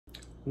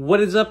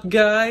What is up,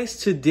 guys?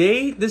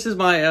 Today, this is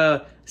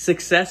my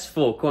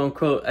successful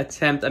quote-unquote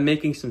attempt at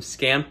making some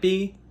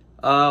scampi.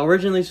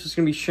 Originally this was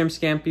gonna be shrimp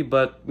scampi,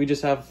 but we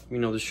just have, you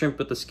know, the shrimp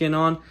with the skin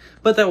on,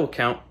 but that will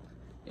count.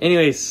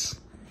 Anyways,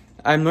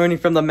 I'm learning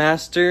from the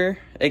master,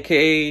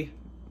 aka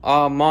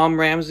Mom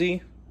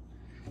Ramsay.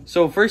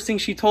 So first thing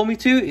she told me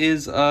to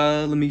is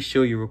let me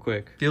show you real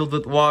quick. Filled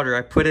with water.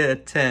 I put it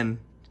at 10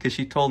 because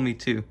she told me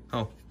to.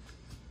 Oh,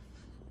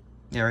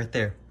 yeah, right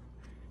there.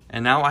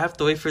 And now I have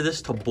to wait for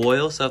this to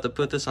boil, so I have to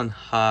put this on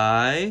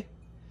high.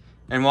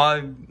 And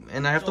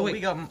I have to wait. We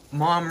got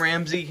Mom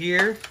Ramsay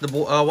here. The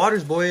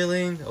water's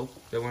boiling. Oh,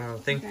 that went on the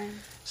thing. Okay.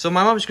 So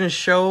my mom's gonna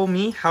show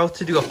me how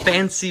to do a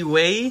fancy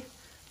way.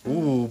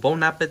 Ooh,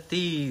 bon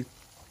appetit.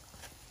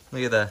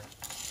 Look at that.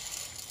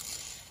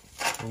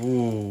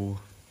 Ooh,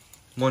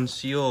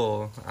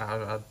 monsieur.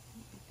 I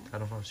don't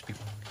know how to speak.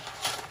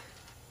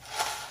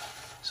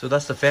 So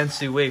that's the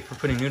fancy way for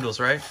putting noodles,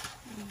 right?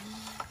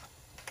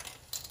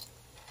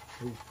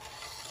 Ooh.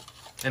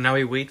 And now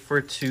we wait for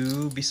it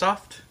to be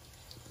soft.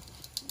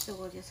 So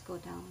we'll just go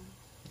down.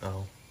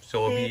 Oh,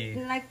 so it'll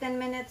be like 10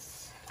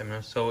 minutes. 10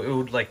 minutes. So it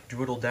would like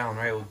dwindle down,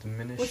 right? It will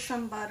diminish. With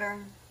some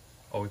butter.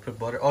 Oh, we put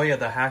butter. Oh yeah,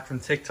 the hack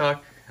from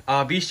TikTok.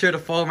 Be sure to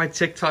follow my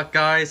TikTok,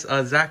 guys.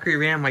 Zachary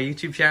Ram, my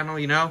YouTube channel.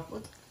 You know.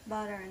 With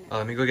butter in it.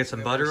 Let me go get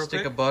some butter. Real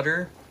stick of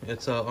butter.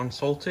 It's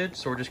unsalted,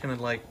 so we're just gonna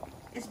like.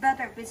 It's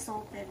better if it's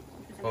salted.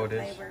 Oh, it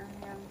is. Flavor.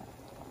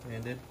 Yeah.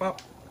 And it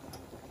pop.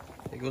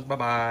 It goes bye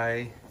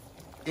bye.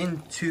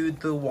 Into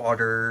the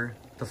water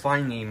to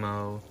find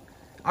Nemo.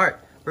 All right,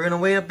 we're gonna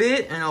wait a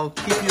bit, and I'll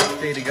keep you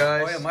updated,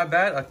 guys. Oh yeah, my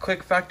bad. A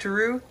quick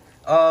factoroo.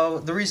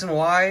 The reason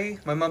why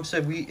my mom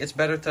said it's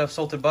better to have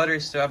salted butter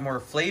is to have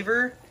more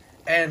flavor,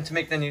 and to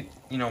make the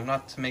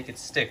not to make it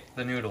stick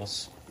the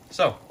noodles.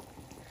 So,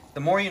 the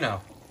more you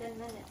know. 10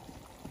 minutes.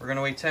 We're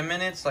gonna wait 10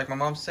 minutes, like my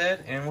mom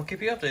said, and we'll keep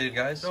you updated,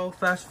 guys. So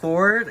fast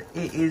forward,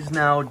 it is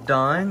now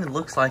done. It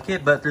looks like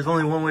it, but there's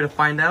only one way to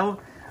find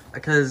out.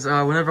 Because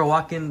whenever I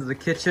walk into the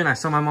kitchen, I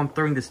saw my mom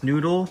throwing this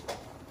noodle.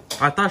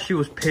 I thought she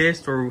was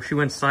pissed or she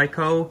went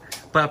psycho.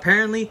 But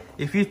apparently,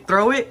 if you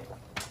throw it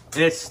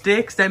and it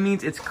sticks, that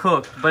means it's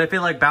cooked. But if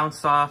it like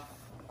bounced off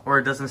or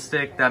it doesn't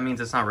stick, that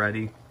means it's not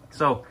ready.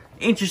 So,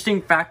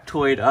 interesting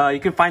factoid. You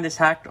can find this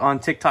hack on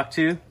TikTok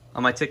too.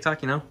 On my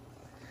TikTok, you know.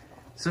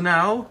 So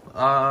now,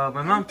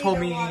 my mom told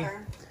me...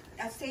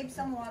 I saved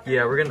some water.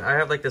 Yeah, I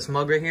have like this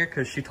mug right here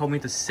because she told me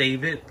to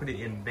save it, put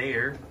it in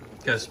there.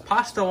 Because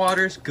pasta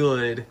water's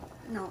good.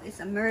 No, it's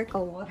a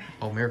miracle water.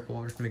 Oh, miracle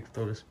water. Let me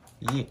throw this.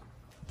 Yeah.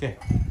 Okay.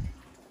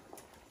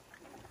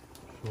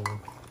 So.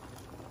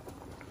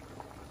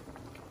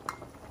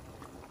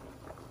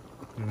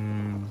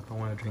 I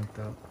want to drink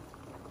that.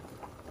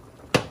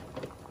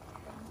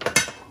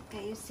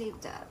 Okay, you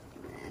saved that.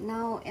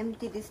 Now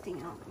empty this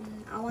thing out.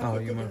 I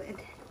want you to do it.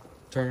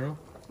 Turn it on?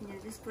 Yeah,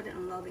 just put it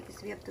on low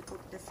because we have to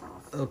cook the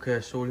sauce.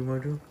 Okay, so what do you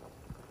want to do?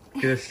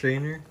 Get a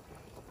strainer?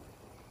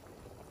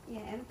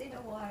 Yeah, empty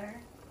the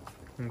water.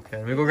 Okay,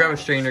 let me go grab a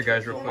strainer,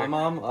 guys, real quick. My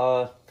mom,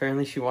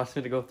 apparently she wants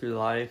me to go through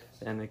life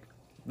and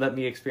let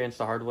me experience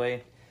the hard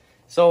way.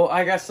 So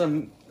I got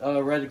some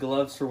red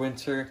gloves for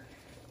winter,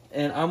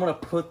 and I'm gonna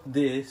put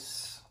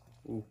this.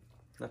 Ooh,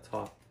 that's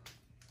hot.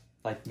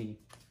 Like me.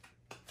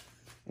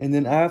 And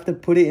then I have to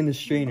put it in the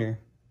strainer.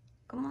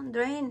 Come on,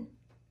 drain.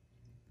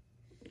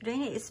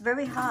 Drain it. It's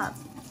very hot.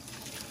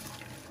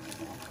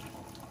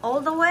 All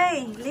the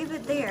way. Leave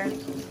it there.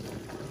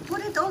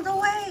 Put it all the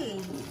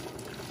way.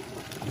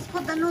 Let's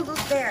put the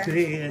noodles there.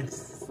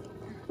 Yes.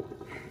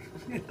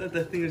 I thought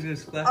that thing was gonna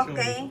splash on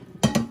me.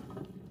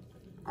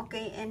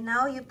 Okay, and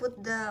now you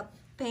put the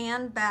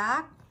pan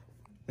back.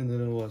 And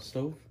then what,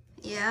 stove?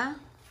 Yeah.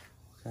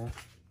 Okay.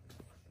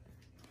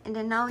 And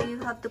then now you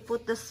have to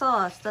put the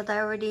sauce that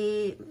I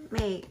already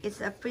made. It's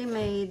a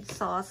pre-made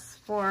sauce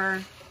for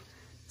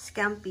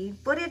Scampi.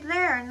 Put it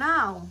there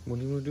now. What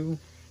do you want to do?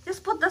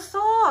 Just put the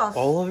sauce.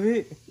 All of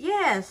it?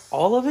 Yes.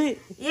 All of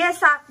it?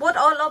 Yes, put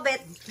all of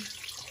it.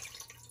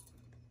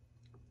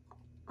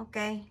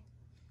 Okay.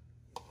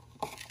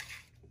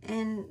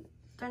 And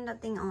turn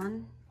that thing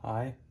on.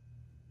 High?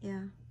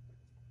 Yeah.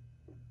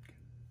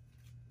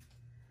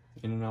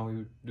 And now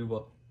we do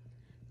what?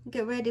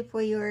 Get ready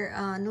for your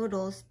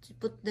noodles. To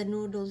put the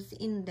noodles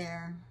in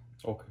there.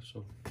 Okay,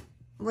 so...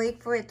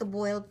 Wait for it to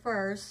boil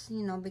first,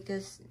 you know,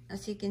 because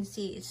as you can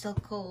see, it's so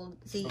cold.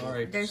 See,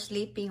 they're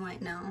sleeping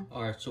right now.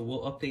 Alright, so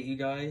we'll update you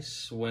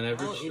guys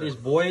whenever it is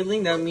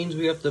boiling. That means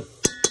we have to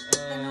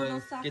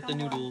get the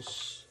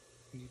noodles.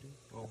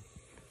 Oh.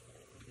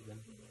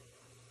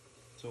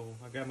 So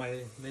I got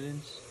my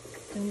mittens.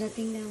 Turn that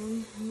thing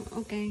down.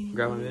 Okay.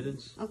 Grab my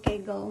mittens. Okay,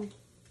 go.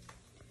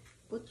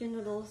 Put your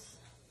noodles.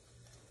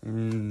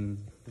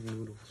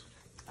 Noodles.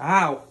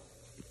 Ow!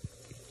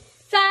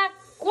 Zach,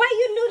 why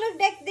you noodle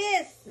like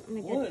this? Oh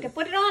my god. What? Okay,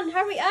 put it on.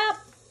 Hurry up.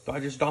 Do I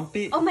just dump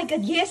it? Oh my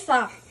god, yes,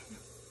 Zach.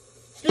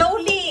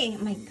 Slowly.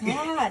 Oh my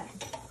god.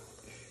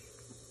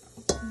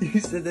 You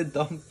said the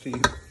dump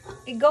it.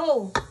 Okay,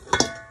 go.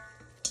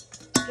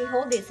 Okay,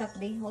 hold it,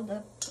 Sakdi. Hold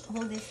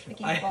this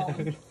freaking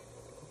phone.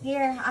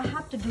 Here, I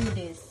have to do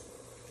this.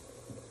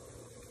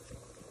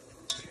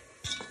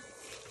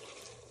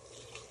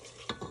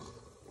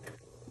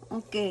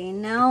 Okay,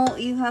 now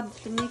you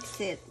have to mix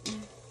it.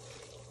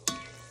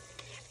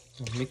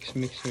 Mix.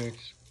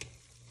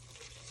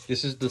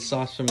 This is the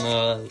sauce from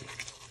the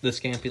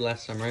Scampi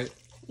last time, right?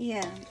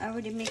 Yeah, I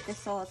already make the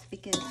sauce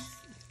because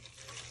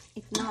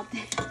if not,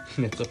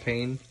 It's a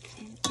pain.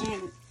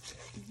 and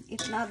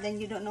if not, then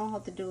you don't know how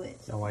to do it.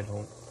 No, I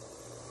don't.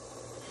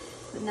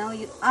 So now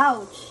you,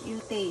 ouch, you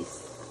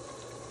taste.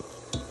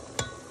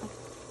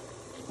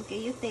 Okay,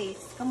 you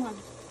taste. Come on.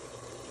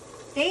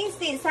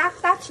 Taste it.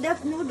 Zach, touch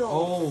that noodle.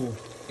 Oh,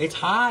 it's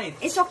hot.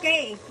 It's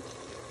okay.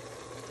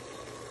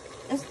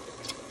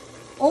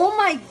 Oh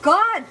my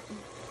God.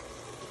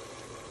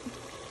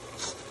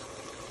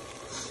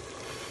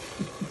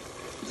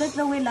 That's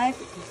the way life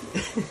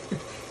is.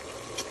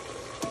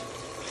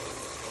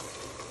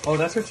 Oh,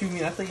 that's what you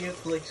mean. I thought you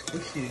have to like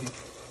squish it.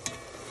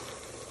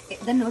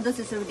 The noodles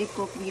is already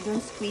cooked. You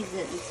don't squeeze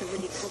it. It's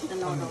already cooked. The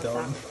noodles.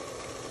 done.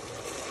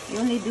 You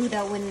only do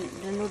that when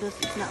the noodles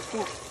is not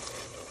cooked.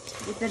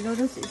 If the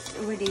noodles is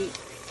already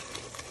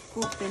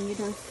cooked, then you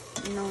don't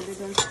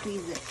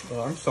squeeze it.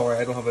 Oh, I'm sorry.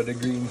 I don't have a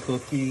degree in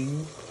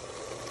cooking.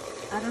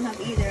 I don't have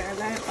either. I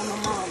got it from my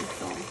mom.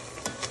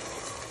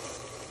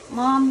 So,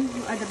 mom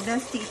are the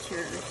best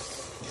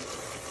teachers.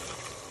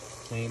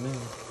 Amen.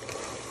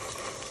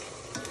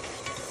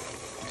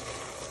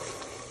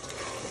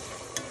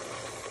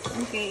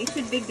 Okay, it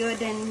should be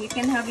good, and you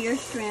can have your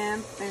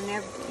shrimp and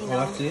you know.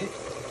 Oh, that's it?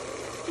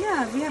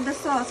 Yeah, we have the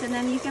sauce, and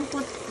then you can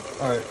put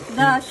Alright.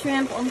 the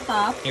shrimp on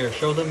top. Here,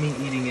 show them me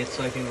eating it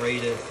so I can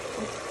rate it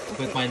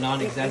with my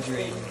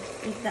non-exaggerating.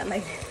 Eat that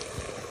like that.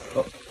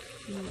 Oh.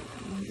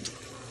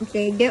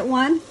 Okay, get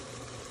one.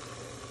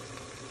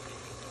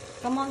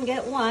 Come on,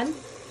 get one.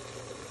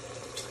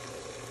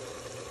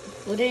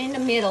 Put it in the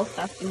middle,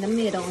 stuff in the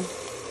middle.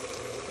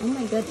 Oh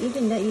my God,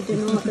 even that you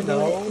don't know how to do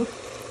it.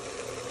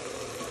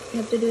 You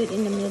have to do it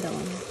in the middle.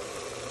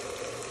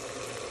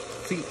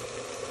 See.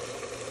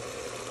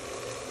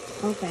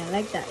 Okay,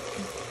 like that.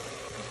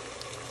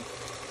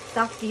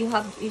 Stuff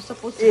you're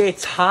supposed to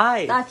It's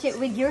hot. touch it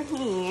with your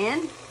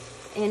hand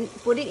and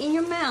put it in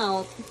your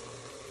mouth.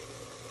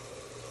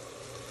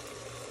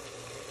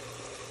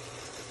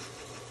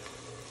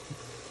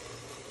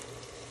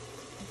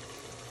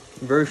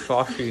 Very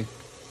saucy.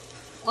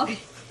 Okay.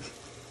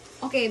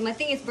 Okay, my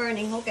thing is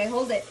burning. Okay,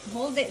 hold it.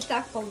 Hold it,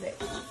 Zach, hold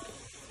it.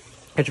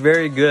 It's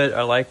very good.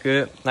 I like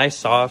it. Nice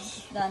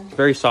sauce. Done.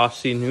 Very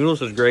saucy.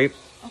 Noodles is great.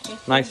 Okay.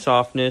 Nice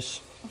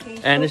softness. Okay.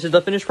 And this is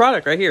the finished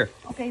product right here.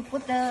 Okay,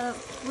 put the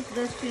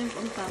shrimp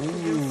on top so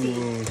they'll see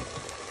it.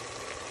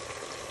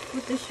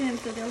 Put the shrimp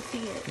so they'll see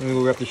it. Let me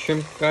go grab the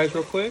shrimp, guys,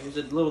 real quick. Here's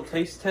a little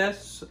taste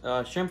test.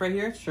 Shrimp right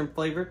here. Shrimp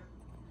flavored.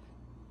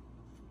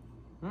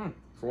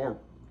 Warm.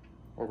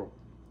 Okay.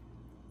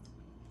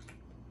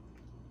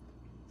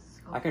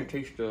 I can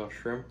taste the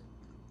shrimp.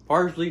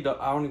 Parsley,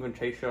 I don't even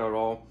taste it at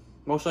all.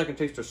 Mostly I can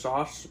taste the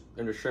sauce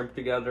and the shrimp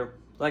together.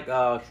 Like,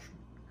 what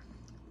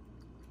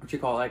you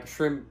call it? Like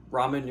shrimp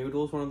ramen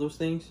noodles, one of those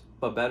things,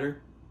 but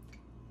better.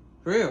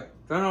 So yeah,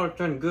 10 out of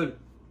 10, good.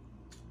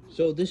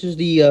 So this is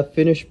the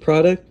finished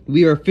product.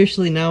 We are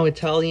officially now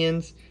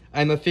Italians.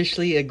 I'm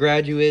officially a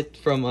graduate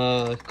from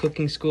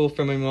cooking school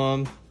from my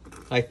mom,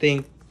 I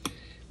think.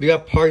 We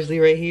got parsley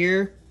right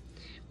here.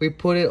 We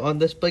put it on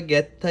the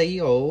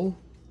spaghetti. Oh.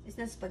 It's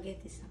not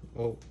spaghetti, son.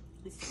 Oh.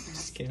 It's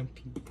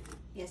Scampi.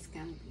 yes,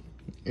 scampi.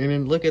 And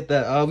then look at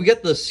that. We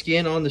got the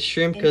skin on the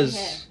shrimp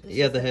because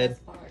yeah, the head.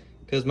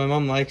 Because my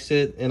mom likes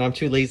it, and I'm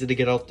too lazy to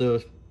get out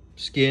the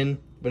skin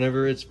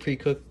whenever it's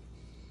pre-cooked.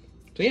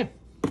 So yeah,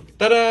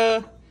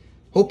 ta-da!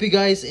 Hope you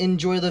guys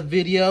enjoy the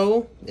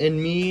video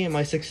and me and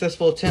my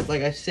successful attempt,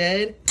 like I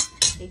said.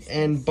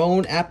 And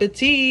bon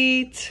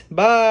appetit!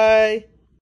 Bye!